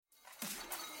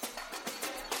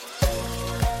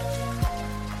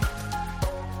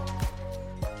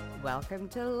welcome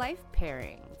to Life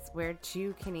Pairings, where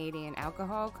two Canadian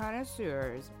alcohol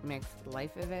connoisseurs mix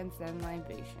life events and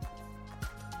libations.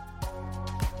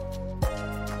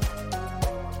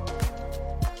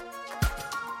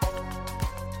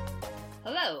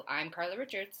 Hello, I'm Carla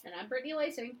Richards. And I'm Brittany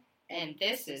Lacing. And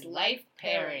this is Life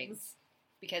Pairings.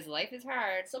 Because life is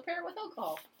hard, So pair it with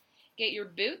alcohol. get your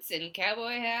boots and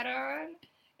cowboy hat on,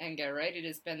 and get ready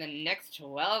to spend the next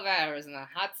 12 hours in the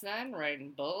hot sun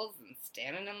riding bulls and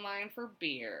standing in line for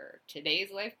beer.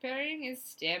 Today's life pairing is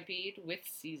Stampede with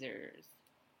Caesars.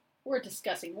 We're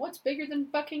discussing what's bigger than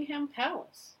Buckingham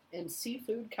Palace and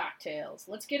seafood cocktails.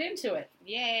 Let's get into it.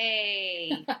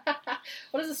 Yay!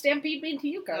 What does a stampede mean to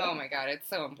you, Carla? Oh my god, it's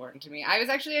so important to me. I was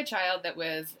actually a child that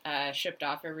was shipped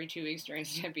off every 2 weeks during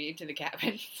Stampede to the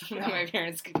cabin so that my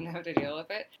parents couldn't have to deal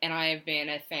with it. And I've been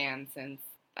a fan since,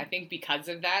 I think because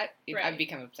of that, Right. I've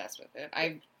become obsessed with it.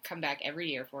 I come back every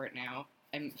year for it now.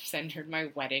 I'm centered my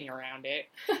wedding around it.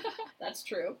 That's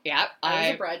true. Yeah, I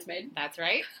was a bridesmaid. That's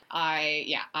right.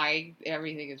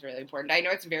 Everything is really important. I know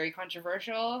it's very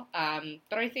controversial,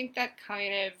 but I think that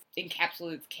kind of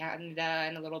encapsulates Canada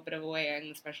in a little bit of a way,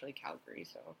 and especially Calgary,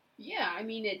 so. Yeah, I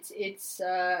mean, it's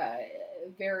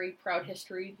very proud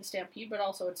history, the Stampede, but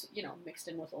also it's, mixed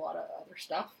in with a lot of other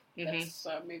stuff. That's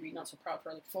maybe not so proud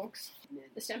for other folks.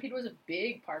 The Stampede was a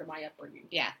big part of my upbringing.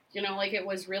 Yeah. It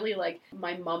was really like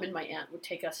my mom and my aunt would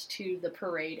take us to the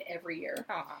parade every year.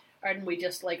 Aww. And we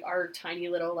just, our tiny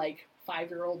little,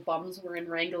 5-year-old bums were in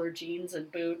Wrangler jeans and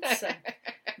boots. And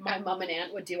my mom and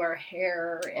aunt would do our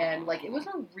hair. And, it was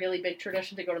a really big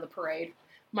tradition to go to the parade.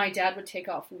 My dad would take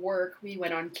off work. We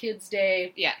went on Kids'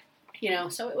 Day. Yeah.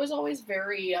 So it was always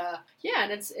very,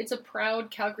 and it's a proud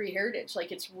Calgary heritage.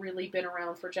 It's really been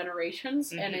around for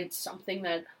generations, and it's something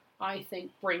that I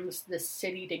think brings the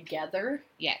city together.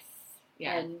 Yes.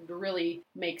 Yeah. And really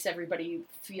makes everybody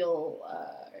feel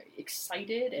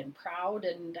excited and proud,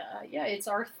 and it's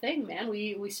our thing, man.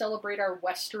 We celebrate our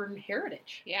Western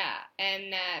heritage. Yeah,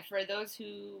 and for those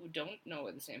who don't know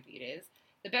what the Stampede is,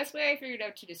 the best way I figured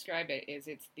out to describe it is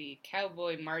it's the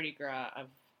cowboy Mardi Gras of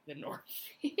the North.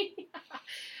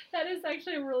 That is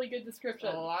actually a really good description.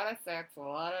 A lot of sex, a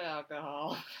lot of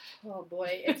alcohol. Oh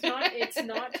boy, it's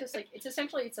not just it's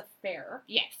essentially it's a fair.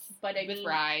 Yes, but I with mean,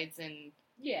 rides and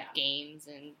yeah, games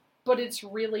and. But it's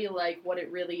really what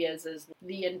it really is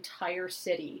the entire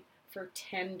city for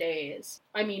 10 days.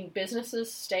 I mean,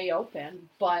 businesses stay open,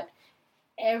 but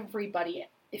everybody,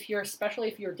 especially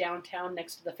if you're downtown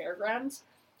next to the fairgrounds,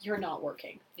 you're not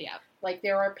working. Yeah.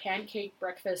 There are pancake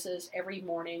breakfasts every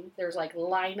morning. There's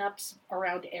lineups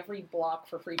around every block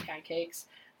for free pancakes.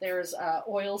 There's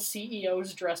oil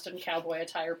CEOs dressed in cowboy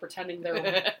attire pretending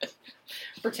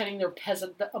they're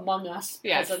peasant among us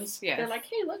peasants. Yes. They're like,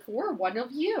 hey, look, we're one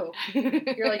of you.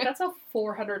 You're like, that's a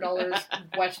 $400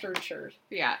 Western shirt.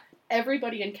 Yeah.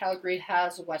 Everybody in Calgary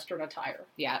has Western attire.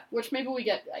 Yeah. Which maybe we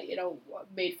get,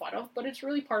 made fun of, but it's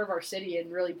really part of our city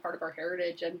and really part of our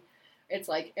heritage. And it's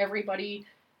everybody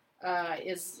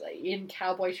is in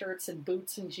cowboy shirts and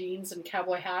boots and jeans and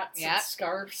cowboy hats and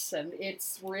scarves, and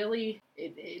it's really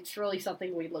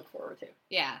something we look forward to.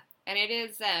 Yeah, and it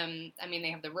is. They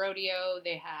have the rodeo.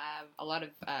 They have a lot of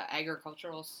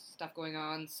agricultural stuff going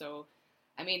on. So,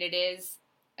 it is.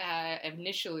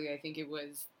 Initially, I think it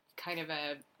was kind of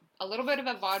a little bit of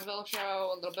a vaudeville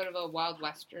show, a little bit of a Wild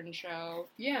Western show.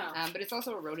 Yeah. But it's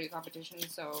also a rodeo competition,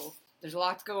 so. There's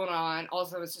lots going on.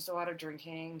 Also, it's just a lot of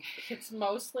drinking. It's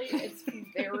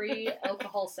very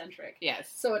alcohol-centric.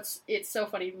 Yes. So it's so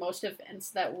funny. Most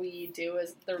events that we do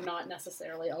they're not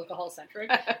necessarily alcohol-centric.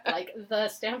 The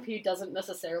Stampede doesn't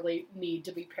necessarily need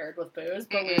to be paired with booze,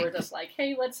 but we were just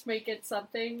hey, let's make it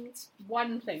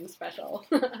one thing special.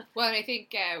 Well, and I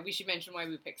think we should mention why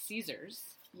we picked Caesars.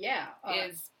 Yeah.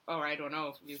 I don't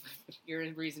know if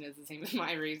your reason is the same as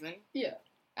my reason. Yeah.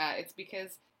 It's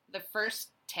because the first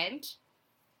tent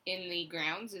in the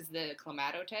grounds is the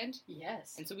Clamato tent.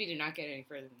 Yes. And so we did not get any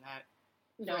further than that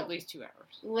for at least 2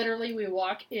 hours. Literally, we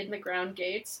walk in the ground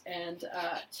gates, and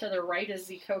to the right is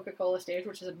the Coca-Cola stage,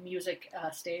 which is a music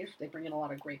stage. They bring in a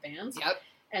lot of great bands. Yep.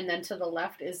 And then to the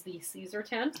left is the Caesar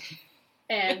tent.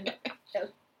 And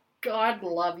God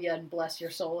love you and bless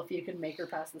your soul if you can make her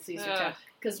past the Caesar tent.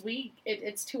 Because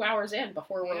it's 2 hours in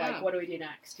before we're what do we do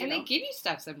next? They give you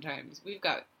stuff sometimes. We've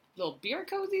got little beer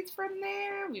cozies from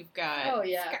there. We've got... Oh,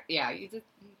 yeah. It's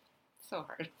so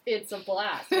hard. It's a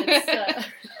blast.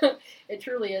 It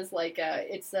truly is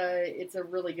it's a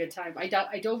really good time. I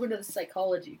dove into the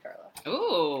psychology, Carla.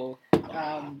 Ooh.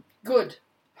 Good.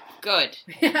 Good.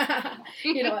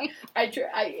 You know, I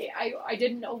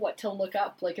didn't know what to look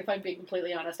up. Like, if I'm being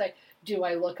completely honest, do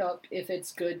I look up if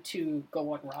it's good to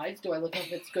go on rides? Do I look up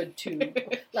if it's good to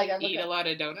Eat a lot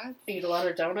of donuts? Eat a lot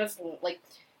of donuts. Like,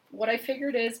 what I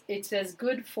figured is it's as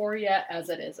good for you as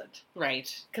it isn't.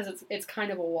 Right. Because it's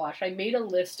kind of a wash. I made a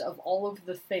list of all of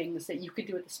the things that you could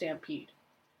do at the Stampede.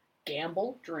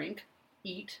 Gamble, drink,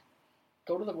 eat,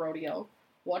 go to the rodeo,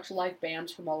 watch live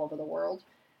bands from all over the world,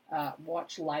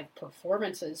 watch live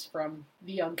performances from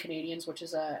the Young Canadians, which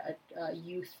is a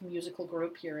youth musical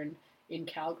group here in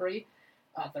Calgary.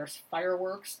 There's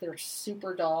fireworks. There's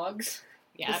super dogs.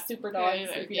 Yeah. The super dogs.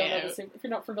 If you're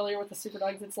not familiar with the super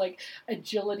dogs, it's like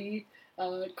agility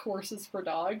courses for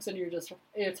dogs, and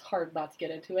it's hard not to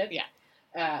get into it.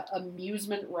 Yeah.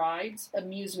 Amusement rides,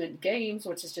 amusement games,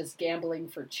 which is just gambling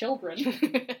for children.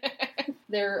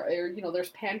 There's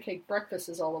pancake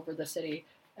breakfasts all over the city.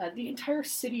 The entire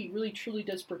city really truly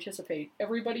does participate.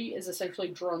 Everybody is essentially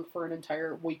drunk for an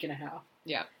entire week and a half.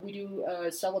 Yeah. We do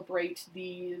celebrate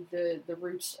the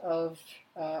roots of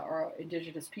our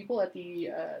Indigenous people at the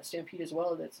Stampede as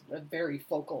well. That's a very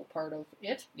focal part of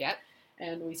it. Yep.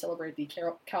 And we celebrate the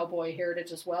cowboy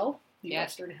heritage as well, the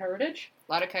Western heritage.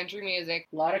 A lot of country music.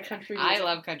 I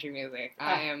love country music.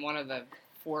 I am one of the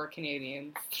 4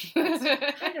 Canadians.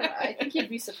 I think you'd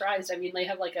be surprised. I mean, they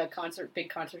have like a big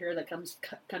concert here that comes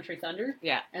Country Thunder.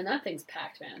 Yeah. And that thing's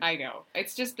packed, man. I know.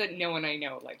 It's just that no one I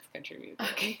know likes country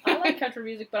music. I like country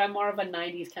music, but I'm more of a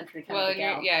 90s country kind of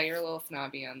gal. You're a little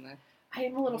snobby on the... I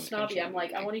am a little snobby. I'm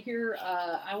like, I want to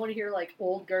hear like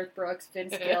old Garth Brooks,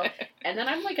 Vince Gill, and then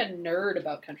I'm like a nerd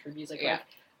about country music. Yeah. Like,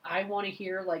 I want to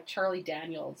hear like Charlie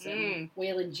Daniels and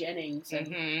Waylon Jennings,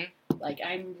 and like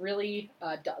I'm really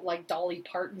like Dolly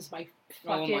Parton's my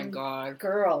fucking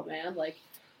girl, man. Like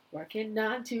working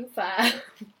 9 to 5.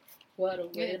 What a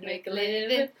way to make a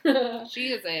living.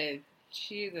 She is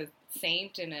a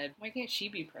saint and why can't she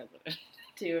be president?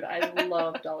 Dude, I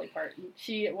love Dolly Parton.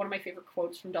 One of my favorite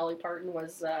quotes from Dolly Parton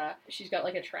was, she's got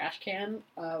like a trash can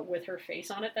with her face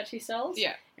on it that she sells.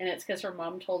 Yeah. And it's because her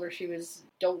mom told her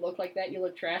don't look like that, you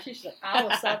look trashy. She's like, I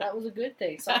always thought that was a good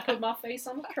thing, so I put my face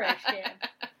on the trash can.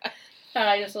 And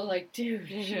I just was like, dude,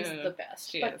 she's the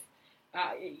best. She but is.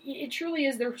 It truly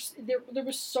is. There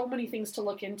was so many things to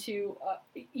look into,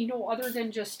 other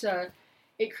than just...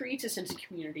 it creates a sense of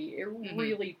community. It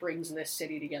really brings this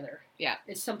city together. Yeah.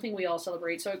 It's something we all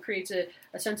celebrate. So it creates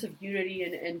a sense of unity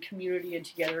and community and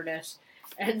togetherness.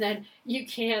 And then you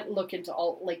can't look into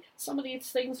some of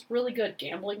these things really good.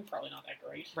 Gambling, probably not that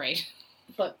great. Right.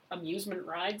 But amusement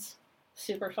rides,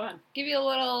 super fun. Give you a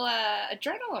little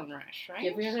adrenaline rush, right?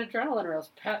 Give you an adrenaline rush.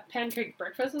 Pancake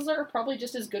breakfasts are probably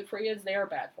just as good for you as they are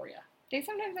bad for you. They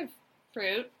sometimes have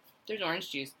fruit. There's orange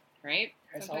juice, right?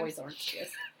 There's always orange juice.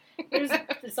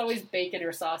 There's always bacon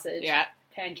or sausage. Yeah.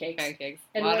 Pancakes.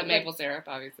 And a lot of maple syrup,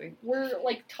 obviously. We're,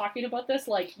 talking about this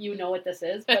like you know what this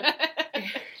is, but...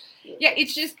 Yeah,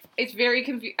 it's very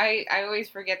confusing. I always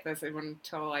forget this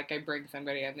until, I bring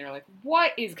somebody and they're like,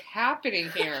 what is happening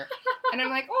here? And I'm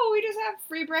like, we just have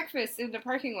free breakfast in the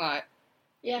parking lot.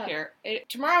 Yeah. Here.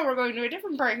 Tomorrow we're going to a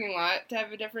different parking lot to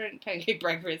have a different pancake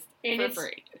breakfast for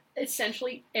free.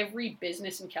 Essentially, every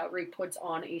business in Calgary puts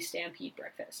on a Stampede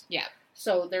breakfast. Yeah.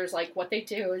 So there's what they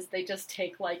do is they just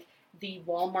take the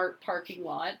Walmart parking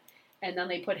lot and then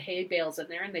they put hay bales in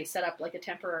there and they set up a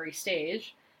temporary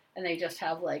stage and they just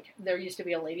have there used to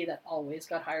be a lady that always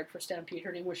got hired for Stampede.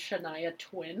 Her name was Shania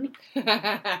Twain.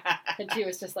 And she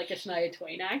was just a Shania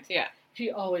Twain act. Yeah.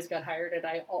 She always got hired and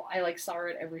I saw her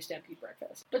at every Stampede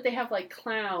breakfast. But they have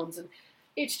clowns and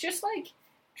it's just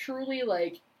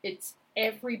truly it's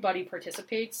everybody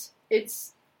participates.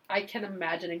 I can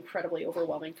imagine incredibly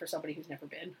overwhelming for somebody who's never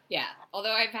been. Yeah.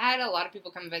 Although I've had a lot of people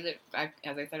come visit. As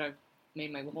I said, I've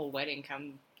made my whole wedding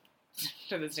come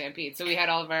to the Stampede. So we had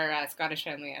all of our Scottish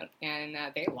family out, and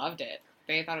they loved it.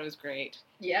 They thought it was great.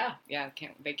 Yeah. Yeah.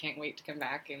 They can't wait to come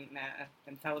back and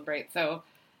celebrate. So,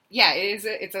 yeah,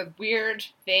 it's a weird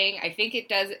thing. I think it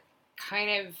does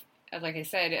kind of, like I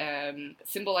said,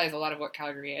 symbolize a lot of what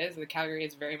Calgary is. The Calgary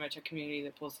is very much a community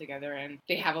that pulls together, and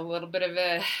they have a little bit of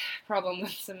a problem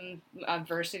with some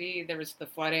adversity. There was the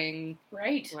flooding.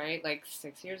 Right.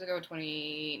 6 years ago,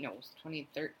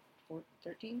 2013?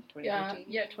 2013?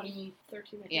 Yeah, 2013,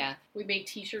 I think. Yeah. We made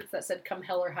t-shirts that said, come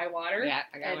hell or high water. Yeah,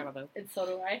 I got one of those. And so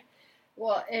do I.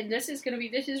 Well, and this is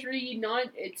really not,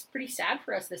 it's pretty sad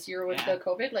for us this year with the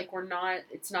COVID.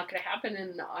 It's not going to happen,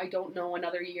 and I don't know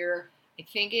another year. I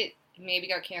think it maybe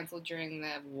got canceled during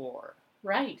the war.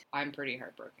 Right. I'm pretty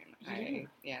heartbroken.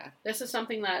 Yeah. This is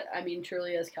something that,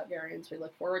 truly as Calgarians we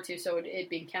look forward to, so it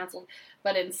being canceled.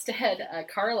 But instead,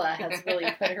 Carla has really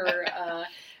put her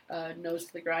nose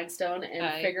to the grindstone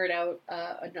and figured out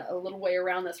a little way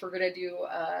around this. We're going to do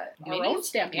our own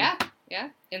Stampede. Yeah,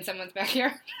 in someone's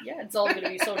backyard. Yeah, it's all going to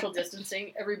be social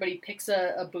distancing. Everybody picks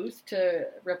a booth to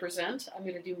represent. I'm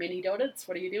going to do mini donuts.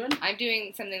 What are you doing? I'm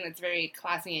doing something that's very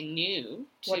classy and new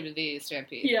to the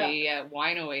Stampede. Yeah. The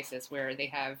Wine Oasis, where they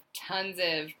have tons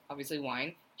of, obviously,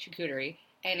 wine, charcuterie,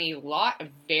 and a lot of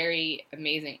very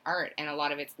amazing art. And a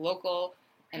lot of it's local,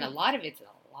 and a lot of it's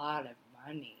a lot of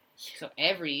money. So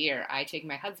every year I take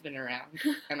my husband around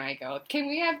and I go, can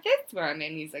we have this one?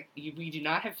 And he's like, we do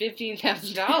not have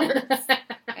 $15,000.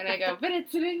 And I go, but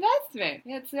it's an investment.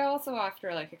 It's also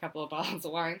after like a couple of bottles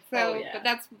of wine. So, but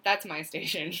that's my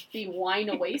station. The Wine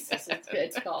Oasis,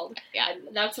 it's called. Yeah.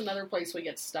 And that's another place we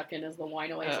get stuck in is the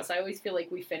Wine Oasis. I always feel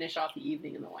like we finish off the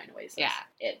evening in the Wine Oasis. Yeah.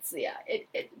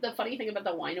 The funny thing about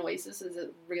the Wine Oasis is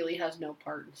it really has no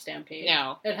part in Stampede.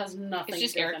 No. It has nothing. It's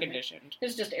just air conditioned.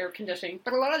 It's just air conditioning.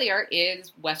 But a lot of the art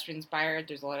is Western inspired.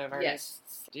 There's a lot of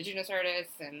artists, Indigenous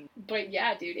artists, and. But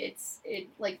yeah, dude,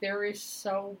 there is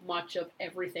so much of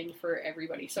everything for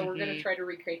everybody. So we're gonna try to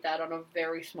recreate that on a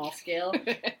very small scale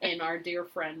in our dear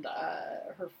friend,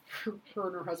 her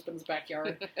and her husband's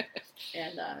backyard,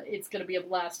 and it's gonna be a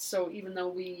blast. So even though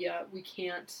we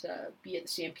can't be at the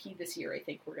Stampede this year, I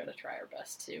think we're gonna try our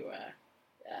best to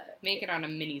make it on a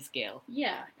mini scale.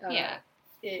 Yeah.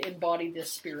 Embody the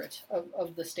spirit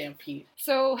of the Stampede.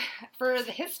 So, for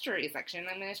the history section,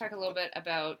 I'm going to talk a little bit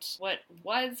about what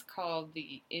was called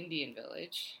the Indian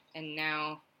Village, and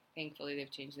now, thankfully, they've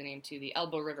changed the name to the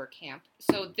Elbow River Camp.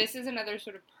 So, this is another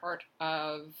sort of part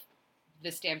of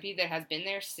the Stampede that has been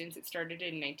there since it started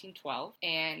in 1912.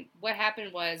 And what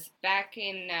happened was, back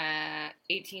in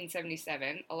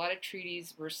 1877, a lot of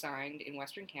treaties were signed in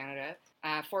Western Canada,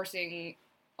 forcing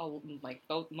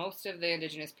most of the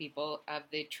Indigenous people of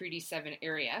the Treaty 7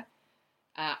 area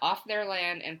off their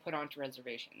land and put onto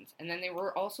reservations. And then they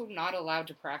were also not allowed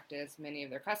to practice many of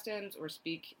their customs or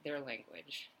speak their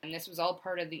language. And this was all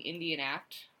part of the Indian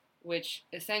Act, which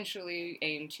essentially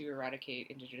aimed to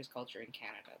eradicate Indigenous culture in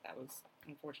Canada. That was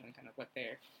unfortunately kind of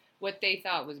what they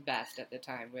thought was best at the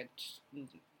time, which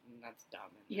that's dumb.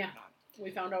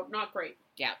 We found out not great.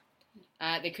 Yeah.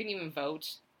 They couldn't even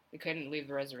vote. They couldn't leave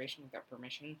the reservation without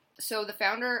permission. So the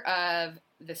founder of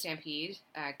the Stampede,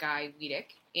 Guy Wiedeck,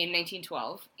 in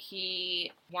 1912,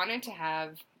 he wanted to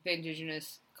have the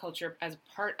Indigenous culture as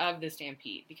part of the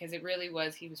Stampede because it really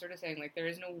was, he was sort of saying, like, there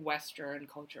is no Western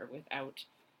culture without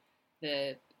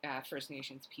the First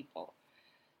Nations people.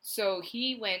 So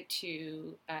he went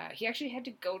to, he actually had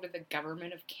to go to the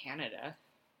government of Canada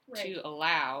to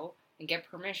allow and get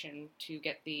permission to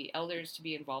get the elders to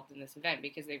be involved in this event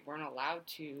because they weren't allowed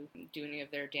to do any of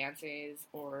their dances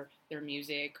or their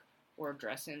music or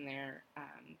dress in their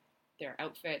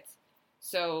outfits.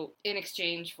 So in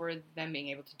exchange for them being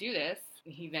able to do this,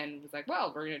 he then was like,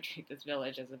 well, we're going to treat this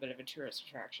village as a bit of a tourist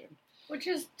attraction. Which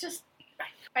is just,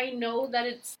 I know that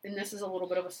it's, and this is a little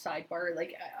bit of a sidebar,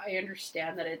 like, I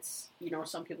understand that it's,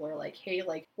 some people are like, hey,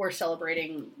 like, we're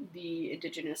celebrating the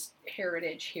Indigenous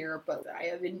heritage here, but I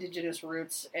have Indigenous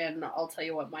roots, and I'll tell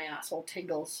you what, my asshole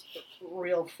tingles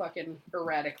real fucking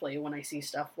erratically when I see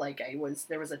stuff like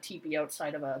there was a teepee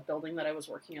outside of a building that I was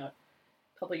working at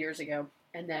a couple years ago,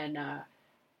 and then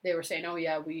they were saying, oh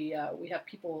yeah, we have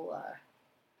people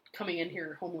coming in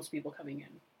here, homeless people coming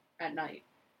in at night.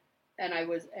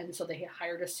 And so they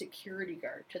hired a security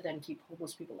guard to then keep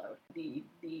homeless people out. The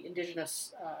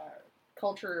Indigenous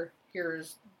culture here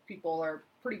is people are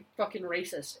pretty fucking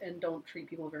racist and don't treat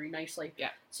people very nicely. Yeah.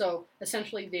 So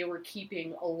essentially they were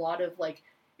keeping a lot of like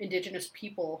Indigenous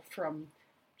people from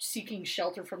seeking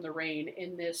shelter from the rain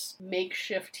in this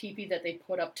makeshift teepee that they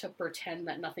put up to pretend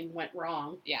that nothing went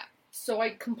wrong. Yeah. So I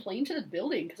complained to the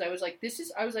building because I was like, this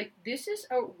is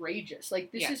outrageous.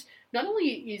 Like, this is, not only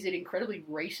is it incredibly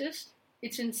racist,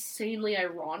 it's insanely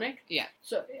ironic. Yeah.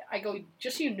 So I go,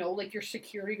 just so you know, like, your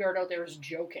security guard out there is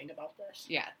joking about this.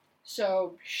 Yeah.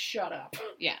 So shut up.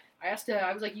 Yeah. I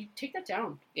was like, you take that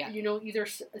down. Yeah. Either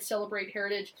celebrate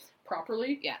heritage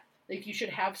properly. Yeah. Like, you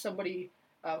should have somebody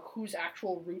whose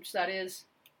actual roots that is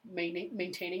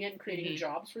maintaining it and creating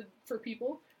jobs for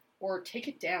people. Or take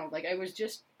it down. Like, I was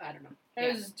just, I don't know.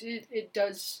 It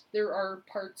does, there are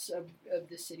parts of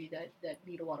the city that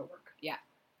need a lot of work. Yeah.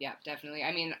 Yeah, definitely.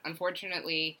 I mean,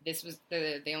 unfortunately, this was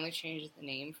they only changed the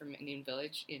name from Indian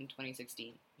Village in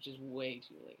 2016, which is way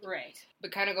too late. Right.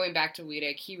 But kind of going back to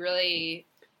Wiedeck, he really,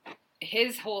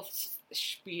 his whole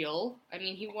spiel, I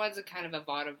mean, he was a kind of a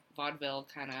vaudeville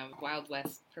kind of Wild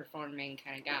West performing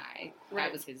kind of guy. Right.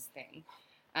 That was his thing.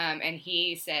 And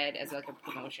he said, as like a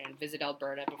promotion, visit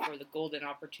Alberta before the golden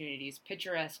opportunities,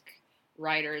 picturesque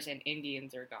riders and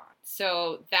Indians are gone.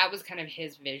 So that was kind of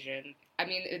his vision. I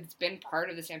mean, it's been part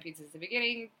of the Stampede since the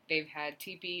beginning. They've had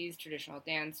teepees, traditional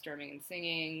dance, drumming and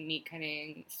singing, meat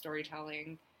cutting,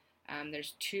 storytelling.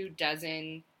 There's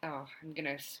 24, I'm going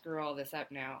to screw all this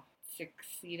up now.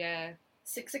 Siksika.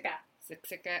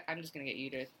 I'm just going to get you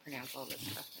to pronounce all this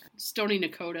stuff there. Stony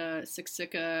Nakota,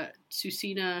 Siksika,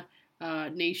 Tsuut'ina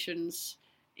nations,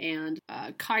 and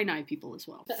Kainai people as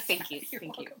well. Thank you.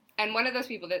 Thank you. And one of those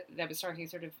people that was talking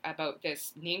sort of about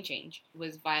this name change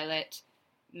was Violet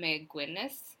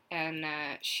McGuinness, and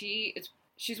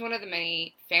she's one of the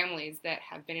many families that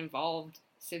have been involved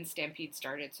since Stampede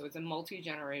started, so it's a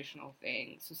multi-generational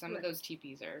thing. So some of those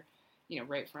teepees are,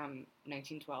 right from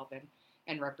 1912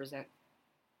 and represent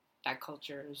that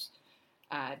culture's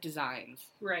designs.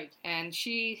 Right. And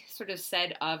she sort of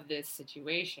said of this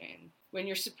situation, when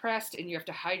you're suppressed and you have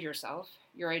to hide yourself,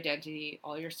 your identity,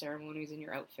 all your ceremonies and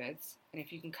your outfits, and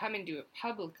if you can come and do it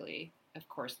publicly, of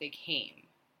course they came.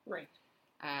 Right.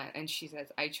 And she says,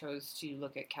 I chose to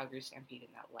look at Calgary Stampede in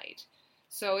that light.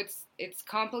 So it's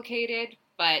complicated,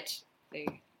 but they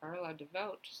are allowed to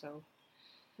vote, so.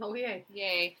 Oh, yay.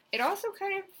 Yay. It also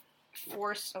kind of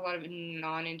forced a lot of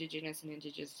non-Indigenous and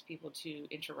Indigenous people to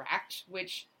interact,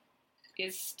 which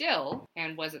is still,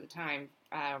 and was at the time,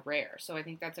 rare. So I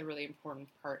think that's a really important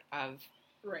part of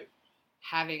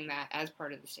having that as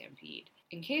part of the Stampede.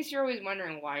 In case you're always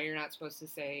wondering why you're not supposed to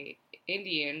say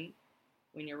Indian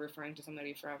when you're referring to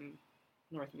somebody from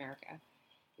North America,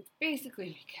 it's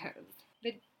basically because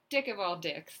the dick of all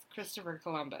dicks, Christopher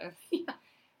Columbus,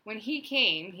 when he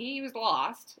came, he was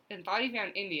lost and thought he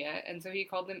found India, and so he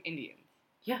called them Indians.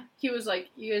 Yeah, he was like,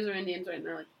 you guys are Indians, right? And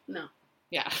they're like, no.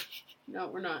 Yeah. No,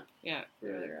 we're not. Yeah.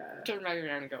 Turn back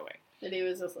around and go away. And he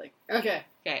was just like, okay.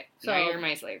 Okay, so now you're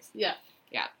my slaves. Yeah.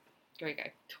 Yeah. Great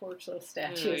guy. Torch those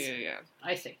statues. Yeah.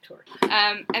 I say torch.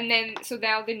 And then, so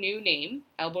now the new name,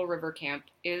 Elbow River Camp,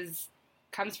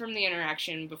 comes from the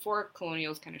interaction before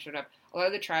colonials kind of showed up. A lot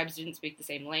of the tribes didn't speak the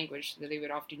same language, so they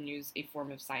would often use a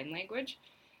form of sign language.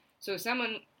 So if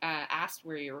someone asked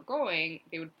where you were going,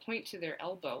 they would point to their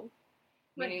elbow,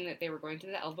 meaning that they were going to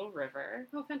the Elbow River.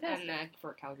 Oh, fantastic. And the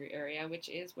Fort Calgary area, which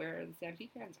is where the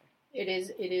Stampede fans are. It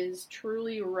is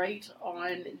truly right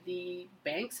on the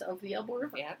banks of the Elbow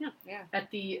River. Yeah.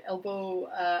 At the Elbow,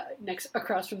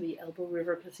 across from the Elbow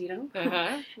River Casino.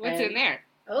 What's in there?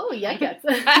 Oh, yeah.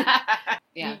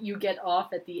 Yeah. You get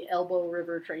off at the Elbow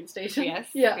River train station. Yes.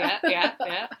 Yeah.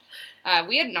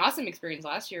 We had an awesome experience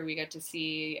last year. We got to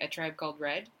see a tribe called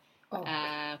Red,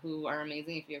 who are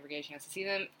amazing if you ever get a chance to see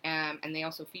them. And they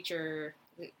also feature,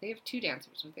 they have 2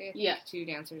 dancers, don't they? Yeah. 2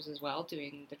 dancers as well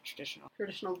doing the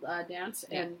traditional dance.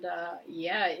 Yeah. And,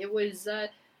 it was,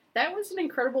 that was an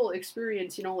incredible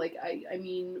experience. I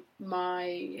mean,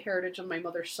 my heritage on my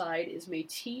mother's side is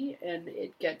Métis, and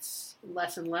it gets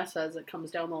less and less as it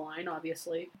comes down the line,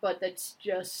 obviously. But that's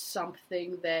just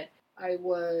something that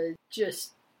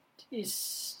is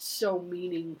so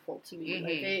meaningful to me. Mm-hmm.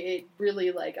 It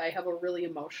really, I have a really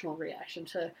emotional reaction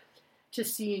to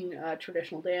seeing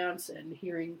traditional dance and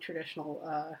hearing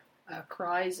traditional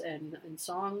cries and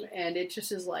song, and it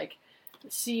just is like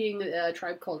seeing a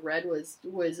tribe called Red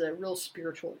was a real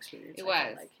spiritual experience. It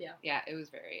was. Yeah, it was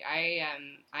very. I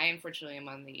unfortunately am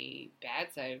on the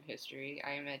bad side of history.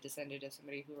 I am a descendant of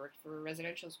somebody who worked for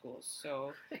residential schools,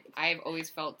 so I've always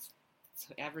felt,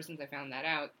 ever since I found that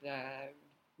out,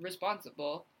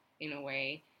 responsible in a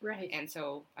way. Right. And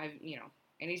so I've,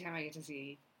 anytime I get to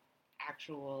see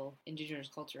actual Indigenous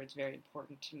culture, it's very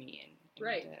important to me. And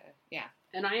right. Yeah.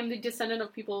 And I am the descendant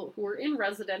of people who were in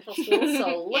residential schools,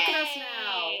 so look at us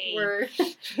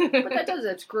now. But that does,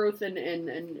 it's growth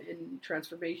and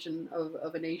transformation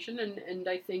of a nation, and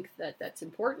I think that's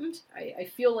important. I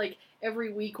feel like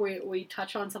every week we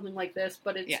touch on something like this,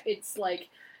 but it's like,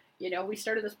 we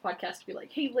started this podcast to be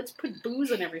like, hey, let's put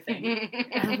booze in everything.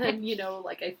 And then,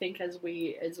 I think as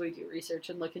we do research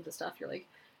and look into stuff, you're like,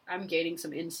 I'm gaining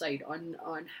some insight on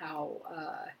how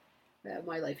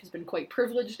my life has been quite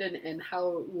privileged and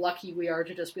how lucky we are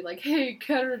to just be like, hey,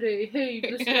 Canada, hey,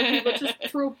 let's just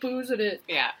throw booze in it.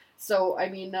 Yeah. So, I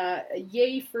mean,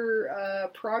 yay for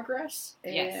progress,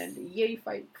 and yay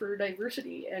fight for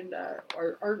diversity, and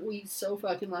aren't we so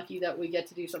fucking lucky that we get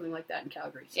to do something like that in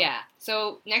Calgary? So. Yeah.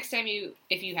 So, next time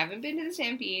if you haven't been to the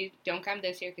Stampede, don't come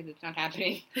this year because it's not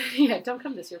happening. Yeah, don't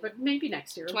come this year, but maybe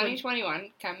next year. 2021,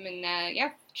 come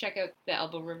and, check out the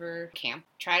Elbow River camp.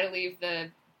 Try to leave the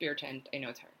beer tent. I know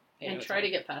it's hard. and try to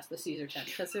get past the Caesar tent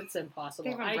because it's impossible.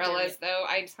 They have umbrellas, though.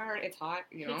 It's hard. It's hot.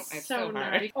 You know, it's so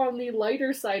hard. On the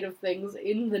lighter side of things,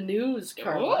 in the news,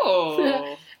 Carla.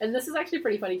 Oh. And this is actually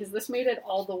pretty funny because this made it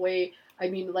all the way. I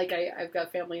mean, like, I've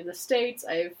got family in the States.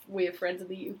 We have friends in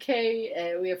the UK.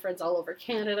 And we have friends all over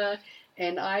Canada.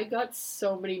 And I got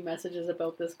so many messages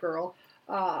about this girl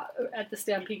at the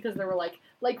Stampede because they were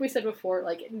like we said before,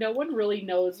 like, no one really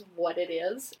knows what it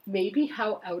is. Maybe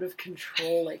how out of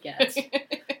control it gets.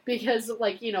 Because,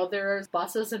 like, you know, there's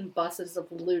buses and buses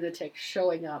of lunatics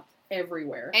showing up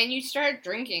everywhere. And you start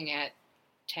drinking at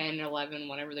 10, 11,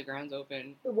 whenever the ground's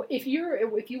open. If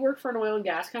you work for an oil and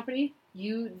gas company,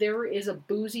 there's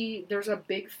a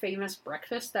big famous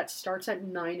breakfast that starts at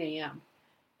 9 a.m.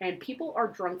 And people are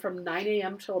drunk from 9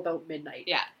 a.m. till about midnight.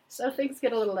 Yeah. So things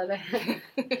get a little out of hand.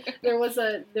 There was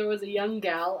a young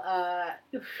gal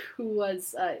who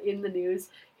was in the news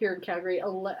here in Calgary,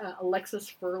 Alexis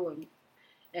Furlong,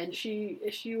 and she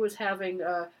was having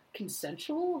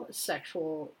consensual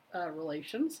sexual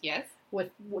relations. Yes.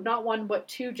 With not one but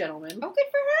two gentlemen. Oh, good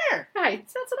for her. Right,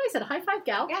 so that's what I said. High five,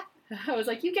 gal. Yeah. I was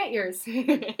like, you get yours.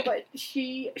 But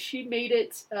she made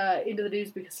it into the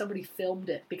news because somebody filmed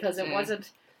it because it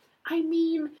wasn't. I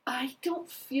mean, I don't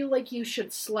feel like you should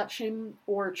slut shame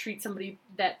or treat somebody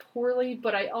that poorly,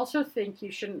 but I also think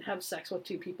you shouldn't have sex with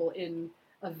two people in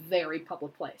a very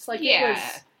public place. Like,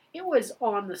 it was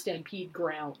on the Stampede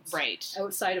grounds. Right.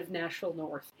 Outside of Nashville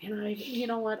North. And you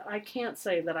know what? I can't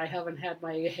say that I haven't had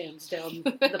my hands down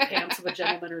the pants of a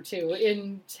gentleman or two.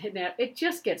 It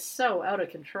just gets so out of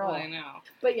control. I know.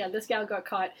 But yeah, this gal got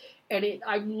caught. And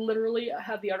I literally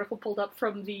have the article pulled up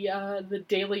from the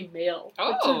Daily Mail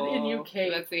in UK.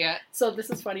 That's So this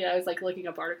is funny. I was like looking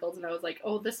up articles, and I was like,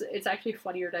 "Oh, it's actually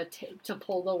funnier to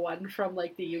pull the one from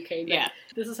like the UK." Yeah.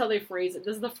 This is how they phrase it.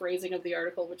 This is the phrasing of the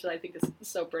article, which I think is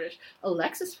so British.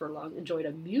 Alexis Furlong enjoyed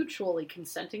a mutually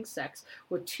consenting sex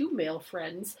with two male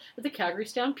friends at the Calgary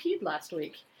Stampede last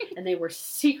week, and they were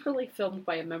secretly filmed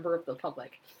by a member of the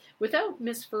public. Without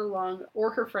Miss Furlong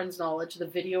or her friend's knowledge, the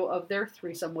video of their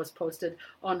threesome was posted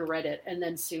on Reddit and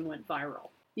then soon went viral.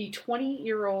 The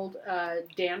 20-year-old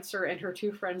dancer and her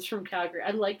two friends from Calgary.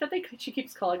 I like that she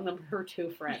keeps calling them her two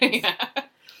friends. Yeah.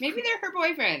 Maybe they're her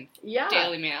boyfriend. Yeah.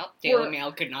 Daily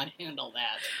Mail could not handle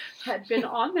that. Had been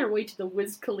on their way to the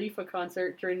Wiz Khalifa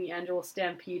concert during the annual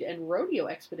Stampede and Rodeo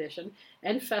Expedition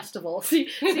and Festival. See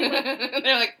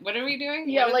they're like, what are we doing?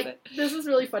 Yeah, this is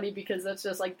really funny because that's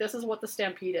just like, this is what the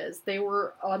Stampede is. They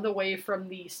were on the way from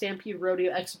the Stampede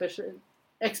Rodeo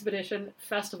Expedition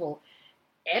Festival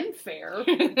and Fair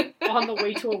on the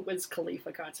way to a Wiz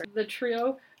Khalifa concert. The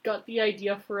trio got the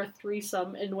idea for a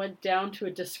threesome and went down to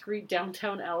a discreet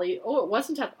downtown alley. Oh, it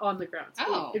wasn't on the grounds.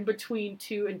 Oh. In between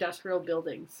two industrial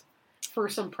buildings for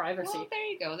some privacy. Well, there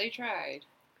you go. They tried.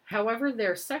 However,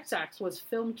 their sex act was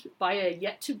filmed by a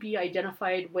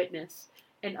yet-to-be-identified witness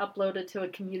and uploaded to a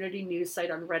community news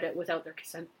site on Reddit without their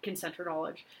consent or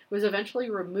knowledge. It was eventually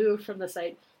removed from the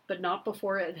site, but not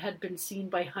before it had been seen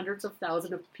by hundreds of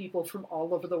thousands of people from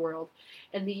all over the world,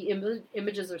 and the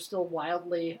images are still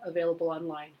widely available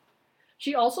online.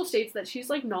 She also states that she's,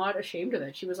 like, not ashamed of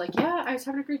it. She was like, yeah, I was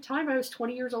having a great time. I was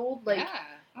 20 years old. Like,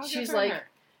 yeah. She's like,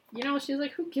 you know, she's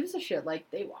like, who gives a shit? Like,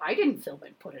 I didn't film it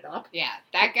and put it up. Yeah,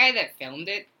 that guy that filmed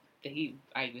it,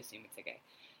 I assume it's a guy.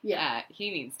 Yeah. He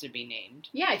needs to be named.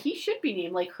 Yeah, he should be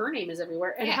named. Like, her name is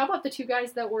everywhere. And how about the two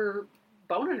guys that were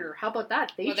boning her? How about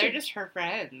that? They're just her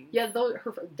friends. Yeah,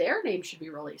 their name should be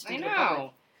released. I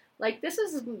know. Like, this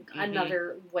is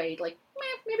another way. Like,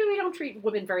 maybe we don't treat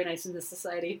women very nice in this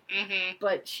society. Mm-hmm.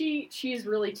 But she's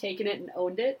really taken it and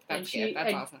owned it. That's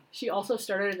awesome. She also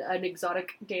started an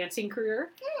exotic dancing career,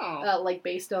 like,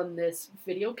 based on this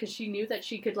video, because she knew that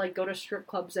she could, like, go to strip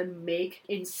clubs and make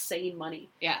insane money.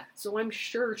 Yeah. So I'm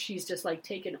sure she's just, like,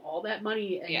 taken all that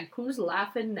money and who's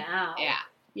laughing now?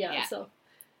 Yeah.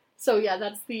 So yeah,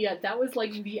 that's that was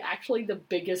like actually the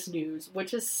biggest news,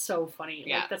 which is so funny.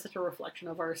 Yeah. Like, that's such a reflection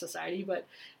of our society, but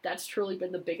that's truly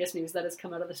been the biggest news that has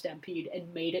come out of the Stampede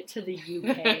and made it to the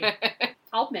UK.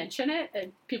 I'll mention it,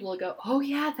 and people will go, "Oh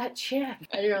yeah, that chick,"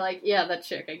 and you're like, "Yeah, that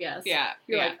chick, I guess." Yeah.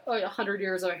 You're like, "Oh, 100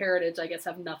 years of heritage, I guess,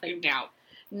 have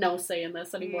no say in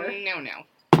this anymore." No.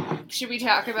 Should we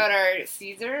talk about our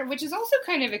Caesar, which is also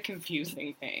kind of a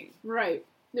confusing thing, right?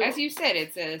 No. As you said,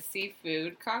 it's a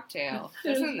seafood cocktail.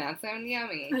 Doesn't that sound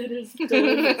yummy? It is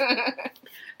delicious.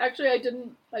 Actually, I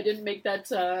didn't make that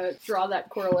draw that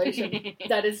correlation.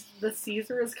 That is, the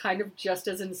Caesar is kind of just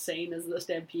as insane as the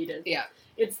Stampede is. Yeah.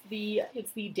 It's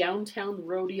the downtown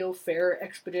rodeo fair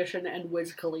expedition and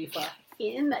Wiz Khalifa.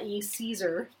 In the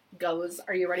Caesar goes.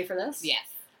 Are you ready for this? Yes.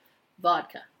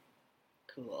 Vodka.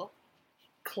 Cool.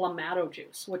 Clamato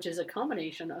juice, which is a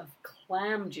combination of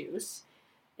clam juice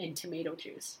and tomato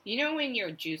juice. You know when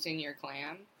you're juicing your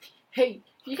clam? Hey,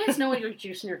 you guys know when you're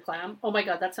juicing your clam? Oh my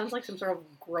god, that sounds like some sort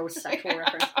of gross sexual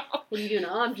reference. What are you doing?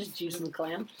 Oh, I'm just juicing the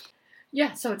clam.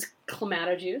 Yeah, so it's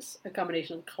Clamato juice, a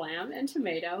combination of clam and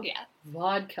tomato. Yeah.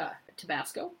 Vodka,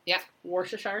 Tabasco. Yeah.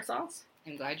 Worcestershire sauce.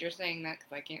 I'm glad you're saying that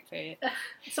because I can't say it.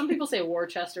 Some people say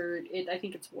Worcester. I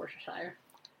think it's Worcestershire.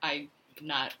 I'm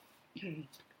not.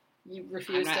 You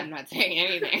refuse to. I'm not saying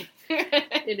anything.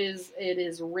 It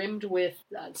is rimmed with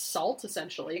salt,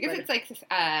 essentially. I guess it's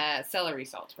like celery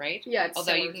salt, right? Yeah, it's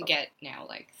although you celery can salt. get now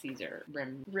like Caesar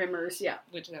Rimmers, yeah.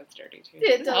 which that's dirty too.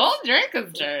 It The does. whole drink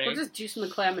is dirty. We're just juicing the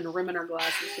clam and rimming our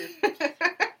glasses here.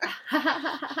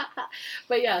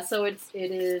 But yeah, so it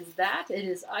is that. It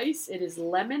is ice. It is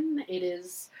lemon. It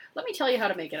is. Let me tell you how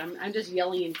to make it. I'm just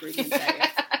yelling ingredients at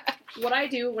you. What I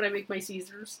do when I make my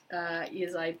Caesars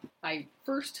is I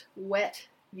first wet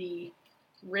the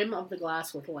rim of the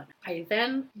glass with lemon. I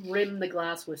then rim the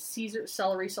glass with Caesar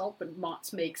celery salt, but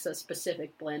Mott's makes a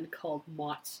specific blend called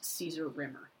Mott's Caesar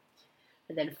Rimmer.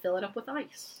 I then fill it up with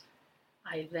ice.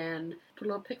 I then put a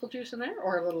little pickle juice in there,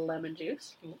 or a little lemon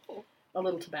juice, a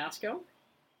little Tabasco,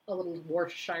 a little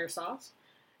Worcestershire sauce,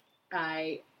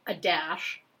 a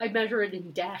dash. I measure it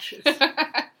in dashes.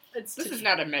 This is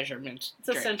not a measurement. It's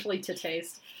essentially to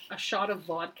taste. A shot of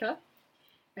vodka,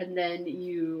 and then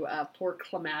you pour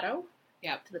Clamato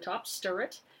to the top, stir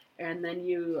it, and then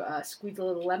you squeeze a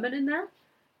little lemon in there,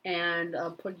 and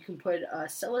you can put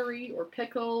celery or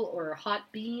pickle or hot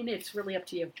bean. It's really up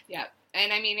to you. Yeah.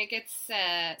 And I mean, it gets,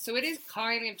 so it is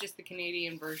kind of just the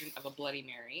Canadian version of a Bloody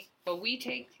Mary, but we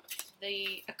take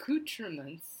the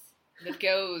accoutrements that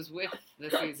goes with the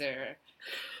Caesar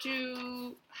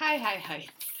to high heights.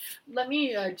 Let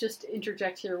me just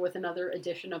interject here with another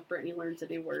edition of Brittany Learns a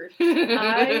New Word.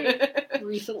 I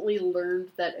recently learned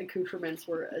that accoutrements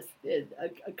were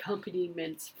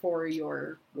accompaniments for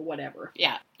your whatever.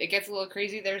 Yeah, it gets a little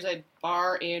crazy. There's a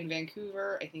bar in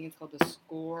Vancouver, I think it's called The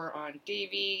Score on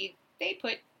Davie. They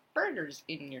put burgers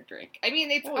in your drink. I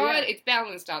mean, it's it's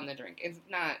balanced on the drink. It's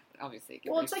not, obviously.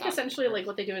 Well, it's like essentially like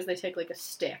what they do is they take like a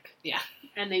stick. Yeah.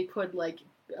 And they put like,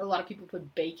 a lot of people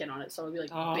put bacon on it, so it would be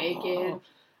like bacon.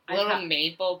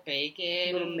 Maple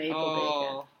bacon. Little maple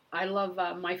bacon. I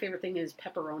love, my favorite thing is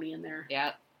pepperoni in there.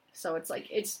 Yeah. So it's like,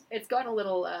 it's gotten a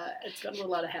little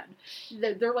out of hand.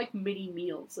 They're like mini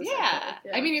meals. Yeah.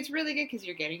 I mean, it's really good because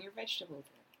you're getting your vegetables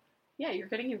in. Yeah, you're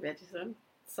getting your veggies in.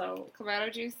 So.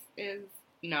 Clamato juice is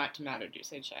not tomato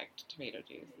juice. I checked. Tomato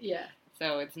juice. Yeah.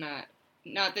 So it's not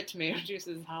that tomato juice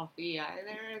is healthy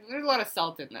either. There's a lot of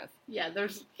salt in this. Yeah,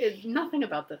 nothing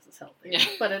about this is healthy. Yeah.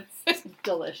 But it's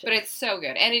delicious. But it's so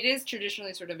good. And it is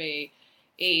traditionally sort of a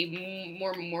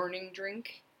more morning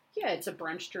drink. Yeah, it's a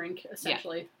brunch drink,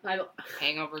 essentially. Yeah.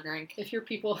 Hangover drink. If you're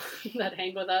people that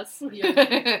hang with us,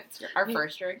 it's our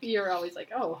first drink. You're always like,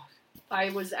 oh. I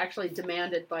was actually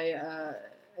demanded by a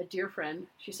dear friend.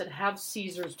 She said, have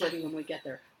Caesars ready when we get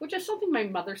there. Which is something my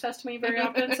mother says to me very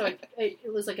often, so it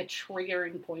was like a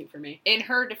triggering point for me. In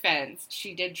her defense,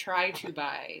 she did try to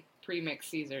buy pre-mixed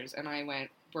Caesars, and I went,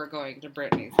 we're going to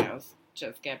Brittany's house.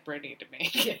 Just get Brittany to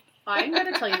make it. I'm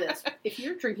going to tell you this. If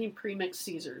you're drinking pre-mixed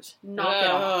Caesars, knock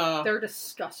it off. They're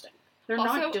disgusting. They're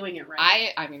also not doing it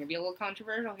right. I'm going to be a little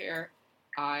controversial here.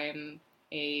 I'm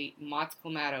a Mott's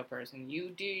Clamato person. You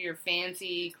do your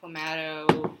fancy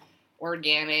Clamato,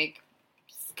 organic,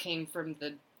 came from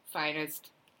the finest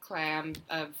clam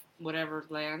of whatever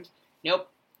land. Nope.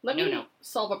 Let me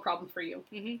solve a problem for you.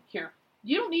 Mm-hmm. Here.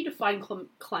 You don't need to find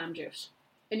clam juice.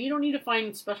 And you don't need to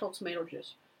find special tomato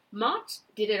juice. Mott's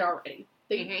did it already.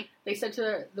 They said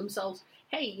to themselves,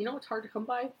 hey, you know what's hard to come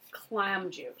by?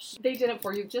 Clam juice. They did it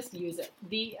for you. Just use it.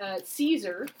 The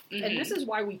Caesar, and this is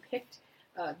why we picked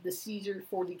the Caesar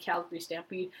for the Calgary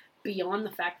Stampede, beyond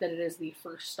the fact that it is the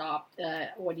first stop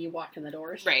when you walk in the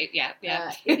doors. Right, yeah.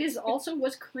 It is also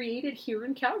was created here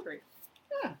in Calgary.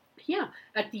 Yeah. Yeah,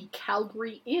 at the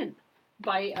Calgary Inn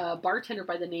by a bartender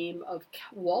by the name of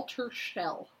Walter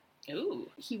Schell. Ooh.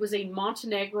 He was a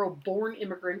Montenegro-born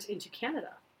immigrant into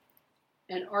Canada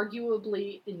and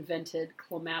arguably invented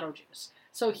Clamato juice.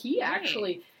 So he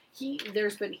actually, he's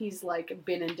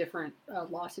been in different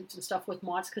lawsuits and stuff with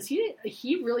Mott's because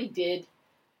he really did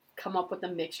come up with a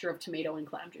mixture of tomato and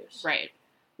clam juice. Right.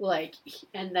 Like,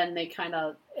 and then they kind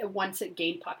of, once it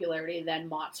gained popularity, then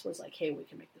Mott's was like, hey, we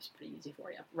can make this pretty easy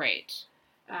for you. Right.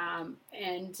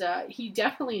 He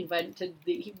definitely invented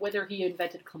whether he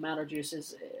invented Clamato juice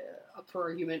is up for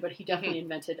argument, but he definitely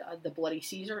invented the Bloody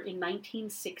Caesar in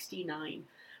 1969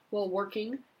 while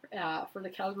working for the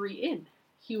Calgary Inn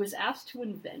he was asked to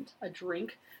invent a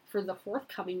drink for the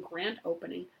forthcoming grand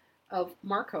opening of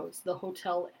Marco's, the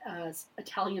hotel as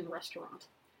Italian restaurant.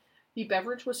 The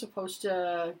beverage was supposed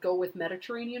to go with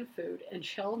Mediterranean food, and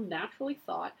Shell naturally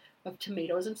thought of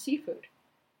tomatoes and seafood.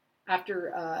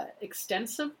 After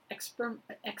extensive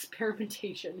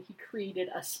experimentation, he created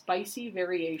a spicy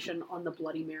variation on the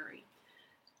Bloody Mary,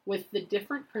 with the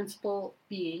different principle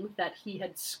being that he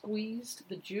had squeezed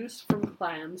the juice from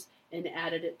clams and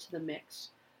added it to the mix.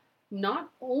 Not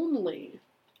only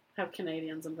have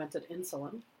Canadians invented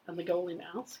insulin and the goalie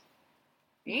mask,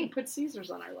 we can put Caesars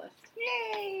on our list.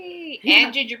 Yay! Yeah.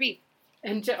 And ginger beef.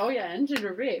 And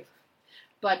ginger beef.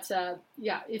 But, so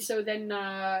then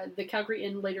the Calgary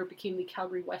Inn later became the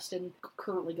Calgary West Inn,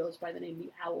 currently goes by the name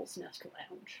the Owl's Nest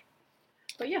Lounge.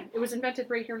 But yeah, it was invented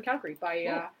right here in Calgary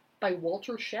by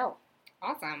Walter Shell.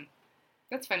 Awesome.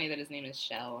 That's funny that his name is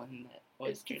Shell and the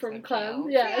oysters from have Clam.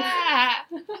 shells. Yeah.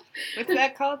 What's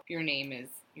that called? Your name is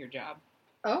your job.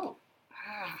 Oh.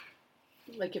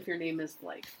 Like if your name is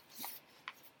like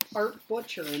Art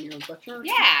Butcher and you're a butcher?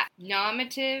 Yeah.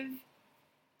 Nominative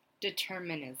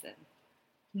determinism.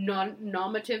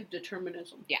 Nominative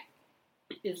determinism. Yeah.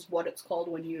 Is what it's called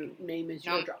when your name is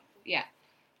your job. Yeah.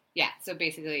 Yeah. So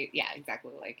basically, yeah,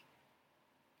 exactly like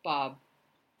Bob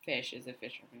Fish is a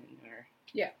fisherman or...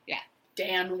 Yeah. Yeah.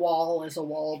 Dan Wall is a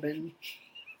wallman.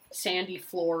 Sandy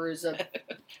Floor is a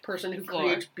person who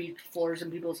creates beach floors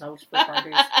in people's house for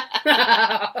parties.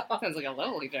 Sounds like a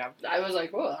lovely job. I was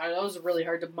like, whoa, that was really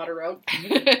hard to mutter out.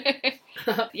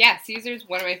 Yeah, Caesar's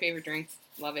one of my favorite drinks.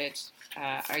 Love it.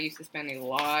 I used to spend a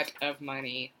lot of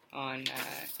money on,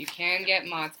 you can get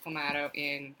Mott's Clamato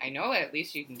in, I know at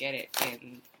least you can get it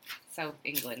in South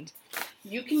England.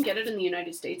 You can get it in the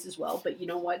United States as well, but you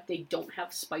know what? They don't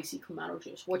have spicy Clamato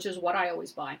juice, which is what I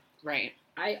always buy. Right.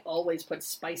 I always put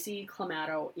spicy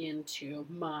Clamato into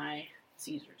my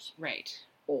Caesars. Right.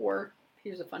 Or,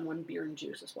 here's a fun one, beer and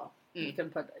juice as well. You can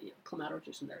put Clamato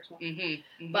juice in there as well.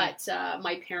 Mm-hmm. Mm-hmm. But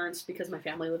my parents, because my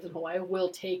family lives in Hawaii, will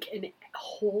take a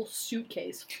whole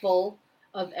suitcase full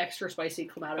of extra spicy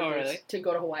Clamato juice to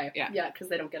go to Hawaii. Yeah, because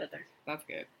they don't get it there. That's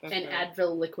good. And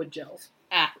Advil liquid gels.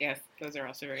 Ah, yes. Those are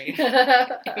also very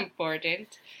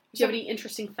important. Do you have any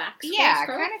interesting facts? Yeah,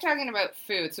 kind of talking about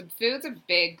food. So food's a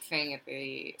big thing at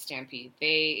the Stampede.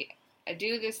 They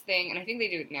do this thing, and I think they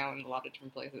do it now in a lot of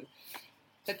different places,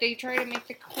 but they try to make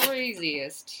the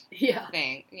craziest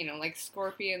thing. You know, like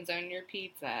scorpions on your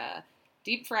pizza.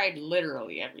 Deep fried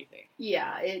literally everything.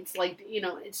 Yeah, it's like, you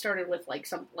know, it started with like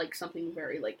something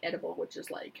very like edible, which is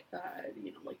like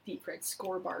like deep fried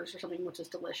Skor bars or something, which is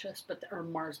delicious, or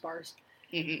Mars bars.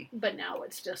 Mm-hmm. But now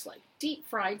it's just like deep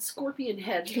fried scorpion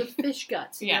heads with fish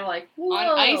guts. And you're like, whoa.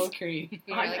 On ice cream.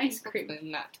 On ice cream.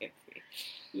 Not tipsy.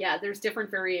 Yeah, there's different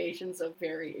variations of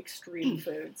very extreme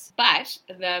foods. But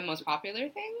the most popular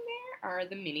thing there are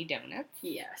the mini donuts.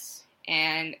 Yes.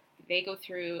 And they go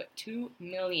through 2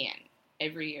 million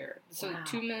every year. So wow.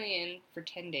 2 million for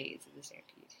 10 days of the Stampede.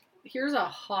 Here's a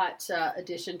hot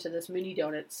addition to this mini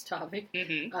donuts topic.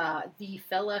 Mm-hmm. The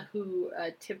fella who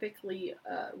typically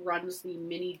runs the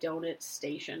mini donut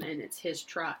station, and it's his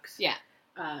trucks. Yeah.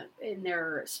 And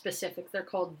they're specific. They're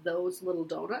called Those Little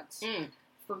Donuts.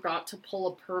 Forgot to pull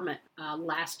a permit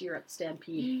last year at the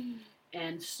Stampede.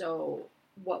 And so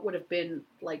what would have been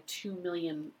like 2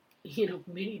 million,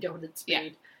 mini donuts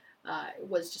made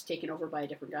was just taken over by a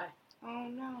different guy. Oh,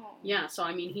 no. Yeah, so,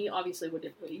 I mean, he obviously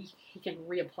he can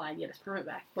reapply and get his permit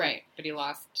back. Right, but he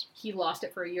lost... He lost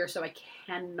it for a year, so I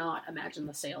cannot imagine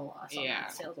the sales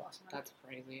loss. That's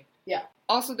crazy. Yeah.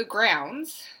 Also, the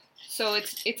grounds. So,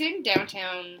 it's in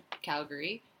downtown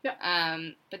Calgary. Yeah.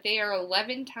 But they are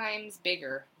 11 times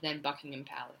bigger than Buckingham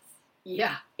Palace.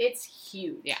 Yeah, it's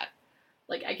huge. Yeah.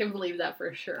 Like, I can believe that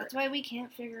for sure. That's why we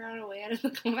can't figure out a way out of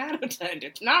the Clamato tent.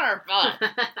 It's not our fault.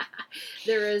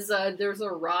 There's a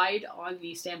ride on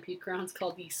the Stampede grounds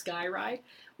called the Sky Ride,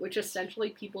 which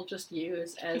essentially people just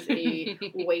use as a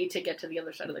way to get to the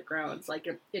other side of the grounds. Like,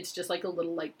 it's just like a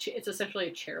little, it's essentially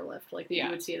a chairlift, like that you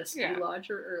would see at a ski lodge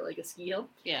or like a ski hill.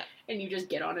 Yeah. And you just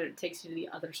get on it, it takes you to the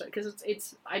other side. Because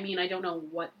it's I mean, I don't know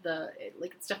what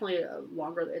it's definitely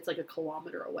it's like a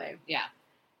kilometer away. Yeah.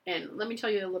 And let me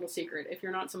tell you a little secret. If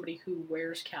you're not somebody who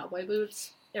wears cowboy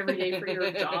boots every day for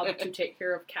your job to take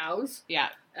care of cows,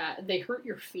 they hurt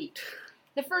your feet.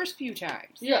 The first few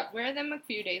times. Yeah. Wear them a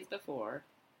few days before,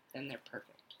 then they're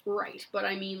perfect. Right. But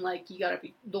I mean, you gotta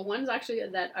be... The ones actually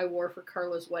that I wore for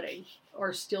Carla's wedding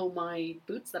are still my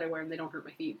boots that I wear, and they don't hurt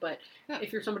my feet. But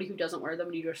if you're somebody who doesn't wear them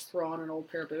and you just throw on an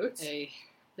old pair of boots,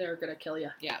 they're gonna kill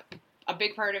you. Yeah. A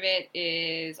big part of it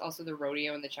is also the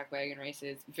rodeo and the chuck wagon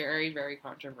races. Very, very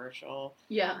controversial.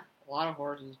 Yeah. A lot of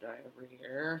horses die every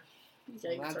year. So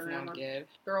that's not good.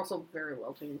 They're also very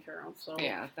well taken care of. So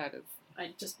yeah, that is.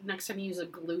 Next time you use a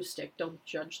glue stick, don't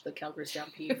judge the Calgary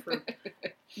Stampede for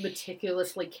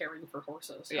meticulously caring for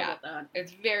horses. How about that?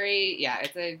 It's very,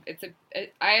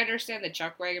 I understand the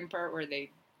chuck wagon part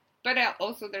but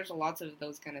also there's lots of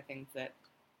those kind of things that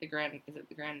is it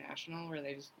the Grand National where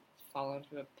they just fall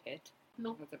into a pit?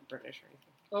 No. That's a British race.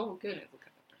 Oh, good.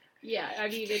 Yeah, I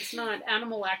mean, it's not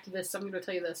animal activists. I'm going to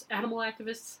tell you this. Animal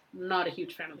activists, not a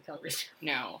huge fan of the Calgary Stampede.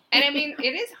 No. And I mean,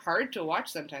 it is hard to watch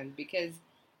sometimes because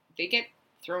they get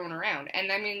thrown around.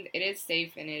 And I mean, it is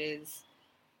safe and it is...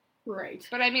 Right.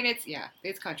 But I mean,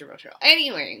 it's controversial.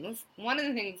 Anyways, one of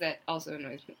the things that also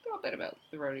annoys me a little bit about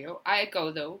the rodeo, I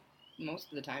go though, most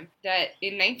of the time, that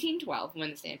in 1912,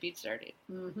 when the Stampede started,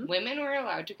 women were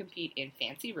allowed to compete in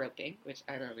fancy roping, which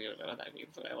I don't even know what that means,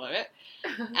 but I love it,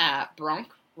 bronc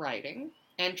riding,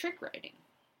 and trick riding.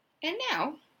 And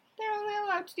now, they're only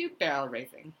allowed to do barrel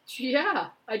racing. Yeah,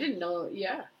 I didn't know,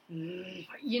 yeah.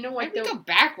 You know what, I go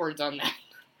backwards on that.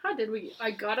 How did we,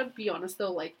 I gotta be honest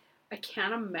though, like, I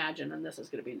can't imagine, and this is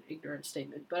gonna be an ignorant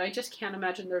statement, but I just can't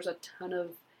imagine there's a ton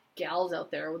of gals out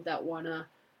there that wanna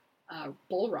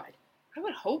bull ride. I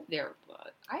would hope there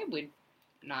was. I would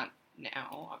not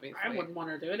now, obviously. I wouldn't want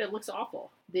to do it. It looks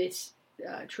awful. This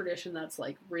tradition that's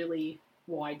like really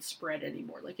widespread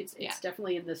anymore. Like it's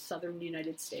definitely in the southern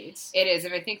United States. It is,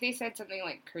 and I think they said something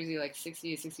like crazy, like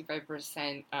 60 to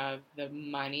 65% of the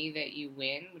money that you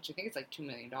win, which I think it's like $2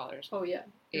 million. Oh yeah,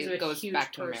 it goes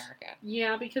back to America.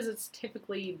 Yeah, because it's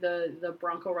typically the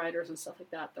Bronco riders and stuff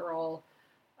like that. They're all.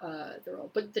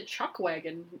 But the chuck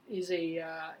wagon is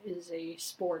a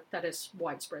sport that is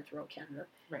widespread throughout Canada,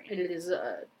 right? And it is,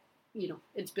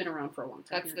 it's been around for a long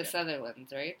time. That's the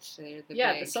Sutherlands, right? So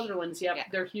the Sutherlands. Yeah,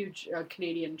 they're huge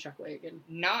Canadian chuck wagon.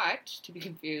 Not to be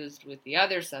confused with the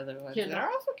other Sutherlands that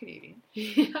are also Canadian.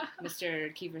 Yeah.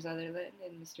 Mr. Kiefer Sutherland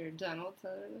and Mr. Donald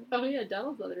Sutherland. Oh yeah,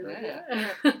 Donald Sutherland.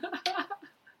 Yeah.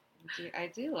 I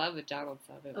do love a Donald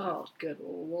Sutherland. Oh, good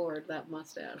Lord, that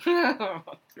mustache.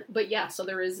 But yeah, so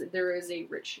there is a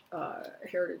rich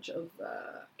heritage of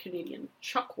Canadian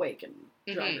chuck wagon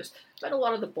drivers. But a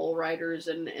lot of the bull riders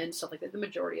and stuff like that, the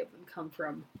majority of them come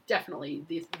from definitely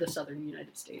the southern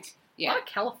United States. Yeah. A lot of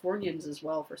Californians as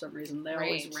well for some reason. They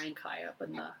always rank high up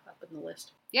in the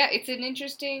list. Yeah, it's an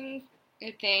interesting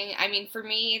thing. I mean, for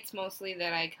me, it's mostly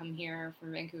that I come here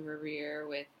from Vancouver every year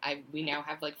we now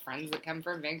have like friends that come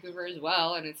from Vancouver as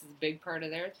well, and it's a big part of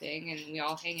their thing, and we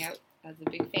all hang out as a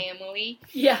big family.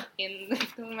 Yeah. In the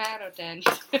tomato tent.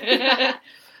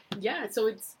 Yeah,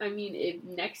 so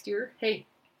next year, hey,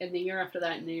 and the year after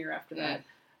that, and the year after that,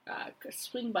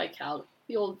 swing by old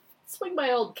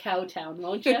Cowtown,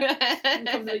 won't you? And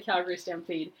come to the Calgary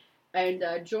Stampede. And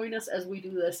join us as we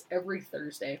do this every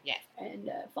Thursday. Yes. And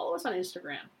follow us on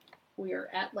Instagram. We are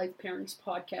at Life Pairings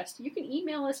Podcast. You can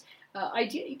email us.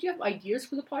 If you have ideas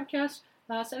for the podcast,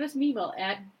 send us an email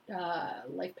at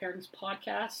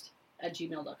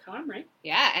lifepairingspodcast@gmail.com, right?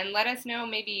 Yeah, and let us know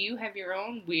maybe you have your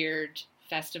own weird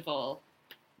festival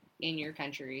in your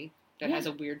country that has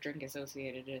a weird drink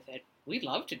associated with it. We'd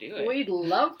love to do it. We'd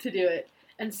love to do it.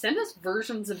 And send us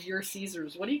versions of your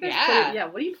Caesars. What do you guys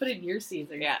what do you put in your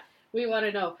Caesars? Yeah. We want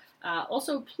to know.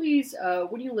 Also, please,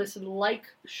 when you listen, like,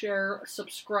 share,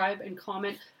 subscribe, and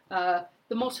comment. The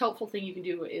most helpful thing you can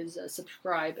do is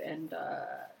subscribe and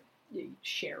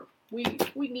share. We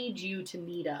need you to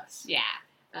need us. Yeah.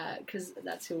 Because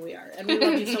that's who we are. And we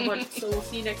love you so much. So we'll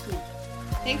see you next week.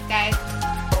 Thanks, guys.